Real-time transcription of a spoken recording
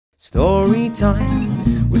Story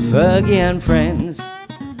time with Fergie and friends.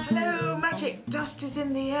 Hello, magic dust is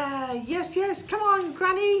in the air. Yes, yes, come on,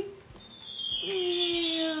 Granny.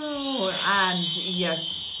 And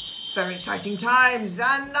yes, very exciting times.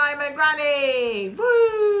 And I'm a granny.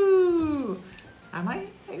 Woo! Am I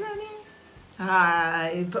a granny?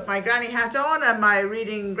 I put my granny hat on and my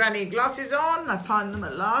reading granny glasses on. I found them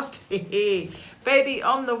at last. Baby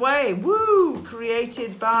on the way. Woo!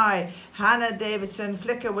 Created by Hannah Davison,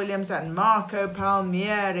 Flicka Williams and Marco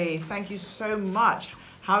Palmieri. Thank you so much.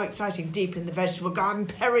 How exciting. Deep in the vegetable garden,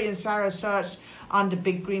 Perry and Sarah searched under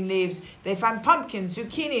big green leaves. They found pumpkins,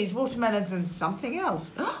 zucchinis, watermelons and something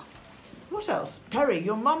else. What else? Perry,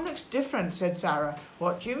 your mum looks different, said Sarah.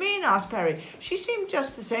 What do you mean? Asked Perry. She seemed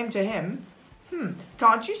just the same to him.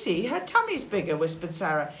 Can't you see? Her tummy's bigger, whispered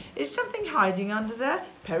Sarah. Is something hiding under there?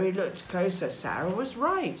 Perry looked closer. Sarah was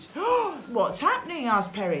right. What's happening?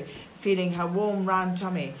 Asked Perry, feeling her warm, round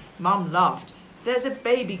tummy. Mum laughed. There's a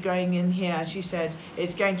baby growing in here, she said.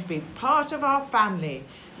 It's going to be part of our family.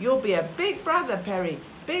 You'll be a big brother, Perry.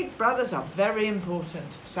 Big brothers are very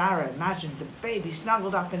important. Sarah imagined the baby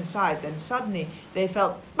snuggled up inside. Then suddenly they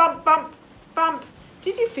felt bump, bump, bump.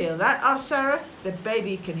 Did you feel that? Asked Sarah. The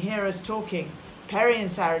baby can hear us talking. Perry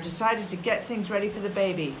and Sarah decided to get things ready for the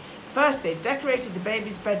baby. First, they decorated the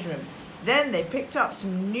baby's bedroom. Then they picked up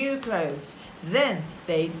some new clothes. Then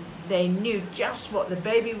they knew just what the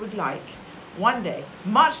baby would like. One day,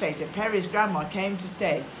 much later, Perry's grandma came to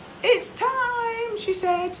stay. It's time, she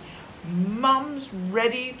said. Mum's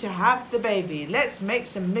ready to have the baby. Let's make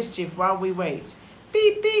some mischief while we wait.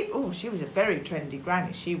 Beep, beep. Oh, she was a very trendy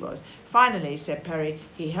granny, she was. Finally, said Perry,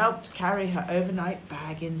 he helped carry her overnight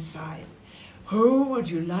bag inside. Who would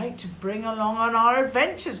you like to bring along on our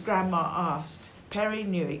adventures, Grandma asked. Perry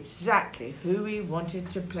knew exactly who he wanted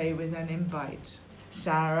to play with and invite.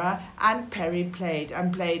 Sarah and Perry played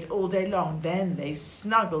and played all day long. Then they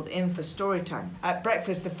snuggled in for story time. At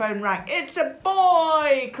breakfast, the phone rang. It's a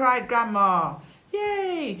boy, cried Grandma.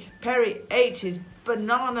 Yay! Perry ate his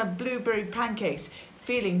banana blueberry pancakes,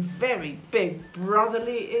 feeling very big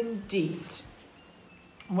brotherly indeed.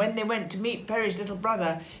 When they went to meet Perry's little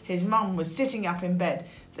brother, his mum was sitting up in bed.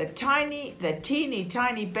 The teeny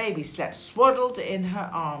tiny baby slept swaddled in her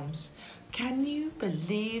arms. Can you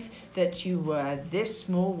believe that you were this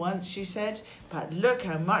small once, she said, but look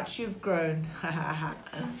how much you've grown.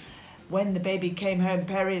 When the baby came home,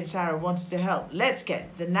 Perry and Sarah wanted to help. Let's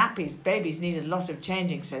get the nappies. Babies need a lot of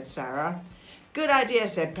changing, said Sarah. Good idea,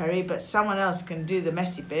 said Perry, but someone else can do the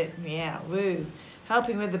messy bit. Yeah, woo.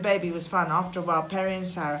 Helping with the baby was fun. After a while, Perry and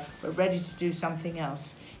Sarah were ready to do something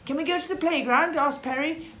else. Can we go to the playground? Asked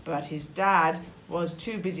Perry, but his dad was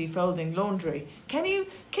too busy folding laundry. Can you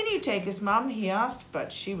take us, Mum? He asked,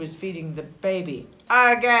 but she was feeding the baby.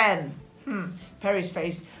 Again! Perry's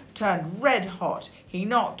face turned red hot. He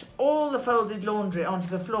knocked all the folded laundry onto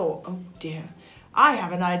the floor. Oh dear. I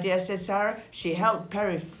have an idea, said Sarah. She helped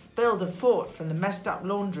Perry build a fort from the messed up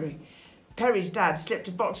laundry. Perry's dad slipped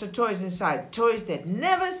a box of toys inside, toys they'd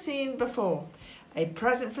never seen before. A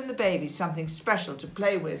present from the baby, something special to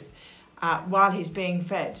play with while he's being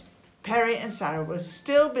fed. Perry and Sarah were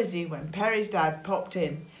still busy when Perry's dad popped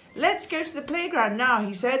in. Let's go to the playground now,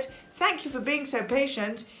 he said. Thank you for being so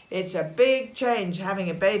patient. It's a big change having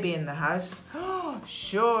a baby in the house. Oh,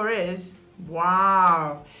 sure is.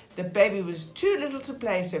 Wow. The baby was too little to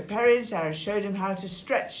play, so Perry and Sarah showed him how to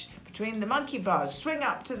stretch between the monkey bars, swing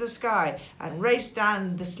up to the sky, and race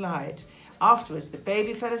down the slide. Afterwards, the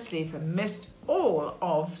baby fell asleep and missed all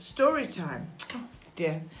of story time. Oh,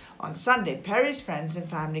 dear. On Sunday, Perry's friends and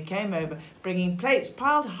family came over, bringing plates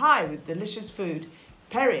piled high with delicious food.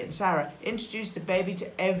 Perry and Sarah introduced the baby to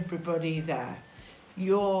everybody there.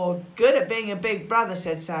 You're good at being a big brother,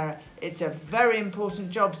 said Sarah. It's a very important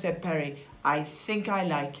job, said Perry. I think I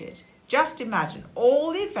like it. Just imagine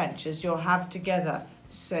all the adventures you'll have together,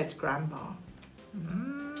 said Grandma.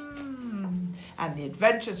 And the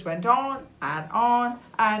adventures went on and on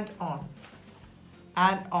and on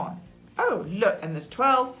and on. Oh, look, and there's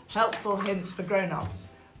 12 helpful hints for grown-ups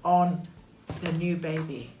on the new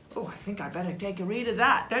baby. Oh, I think I better take a read of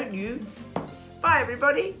that, don't you? Bye,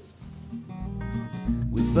 everybody.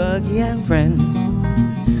 With Fergie and friends.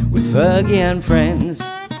 With Fergie and friends.